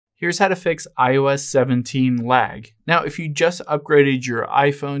Here's how to fix iOS 17 lag. Now, if you just upgraded your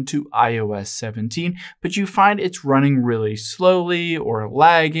iPhone to iOS 17, but you find it's running really slowly or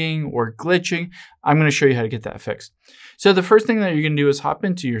lagging or glitching, I'm going to show you how to get that fixed. So the first thing that you're going to do is hop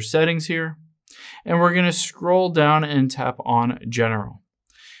into your settings here, and we're going to scroll down and tap on General.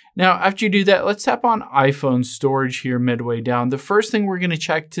 Now, after you do that, let's tap on iPhone storage here midway down. The first thing we're going to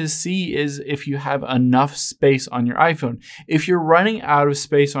check to see is if you have enough space on your iPhone. If you're running out of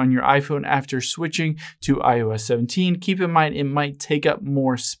space on your iPhone after switching to iOS 17, keep in mind it might take up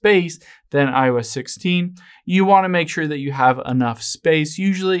more space than iOS 16. You want to make sure that you have enough space.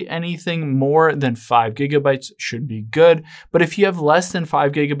 Usually anything more than 5 GB should be good. But if you have less than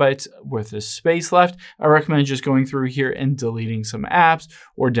 5 GB worth of space left, I recommend just going through here and deleting some apps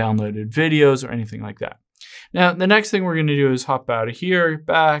or downloaded videos or anything like that. Now, the next thing we're going to do is hop out of here,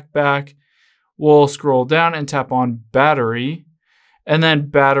 back. We'll scroll down and tap on battery, and then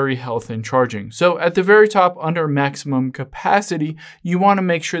battery health and charging. So at the very top under maximum capacity, you want to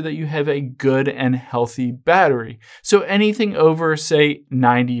make sure that you have a good and healthy battery. So anything over, say,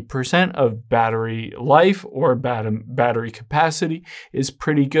 90% of battery life or battery capacity is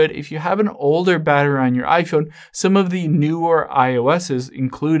pretty good. If you have an older battery on your iPhone, some of the newer iOSs,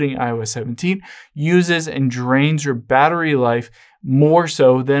 including iOS 17, uses and drains your battery life more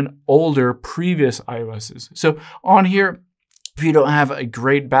so than older previous iOSs. So on here, if you don't have a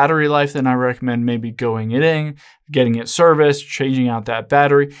great battery life, then I recommend maybe going in, getting it serviced, changing out that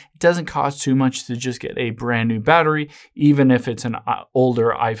battery. It doesn't cost too much to just get a brand new battery, even if it's an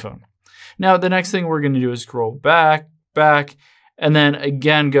older iPhone. Now, the next thing we're going to do is scroll back, and then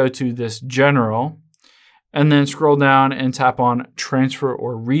again go to this General, and then scroll down and tap on Transfer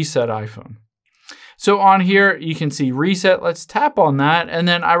or Reset iPhone. So on here, you can see reset. Let's tap on that. And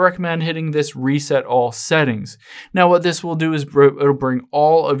then I recommend hitting this reset all settings. Now what this will do is it'll bring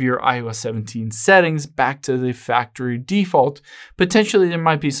all of your iOS 17 settings back to the factory default. Potentially there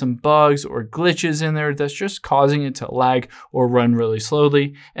might be some bugs or glitches in there that's just causing it to lag or run really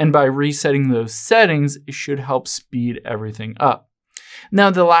slowly. And by resetting those settings, it should help speed everything up.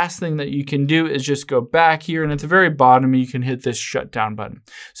 Now, the last thing that you can do is just go back here, and at the very bottom, you can hit this shutdown button.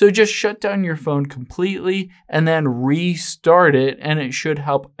 So just shut down your phone completely and then restart it, and it should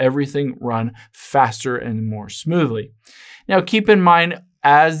help everything run faster and more smoothly. Now, keep in mind,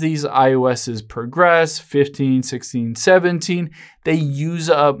 as these iOSs progress, 15, 16, 17, they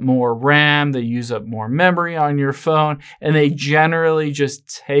use up more RAM, they use up more memory on your phone, and they generally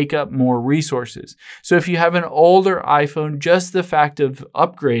just take up more resources. So if you have an older iPhone, just the fact of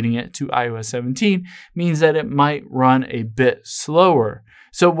upgrading it to iOS 17 means that it might run a bit slower.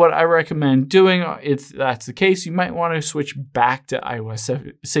 So what I recommend doing, if that's the case, you might want to switch back to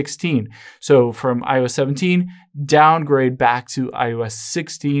iOS 16. So from iOS 17, downgrade back to iOS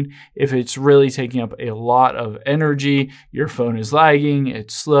 16. If it's really taking up a lot of energy, your phone is lagging,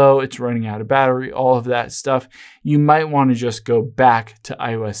 it's slow, it's running out of battery, all of that stuff, you might want to just go back to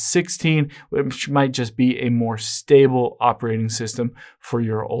iOS 16, which might just be a more stable operating system for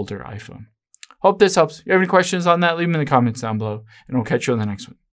your older iPhone. Hope this helps. If you have any questions on that, leave them in the comments down below, and we'll catch you on the next one.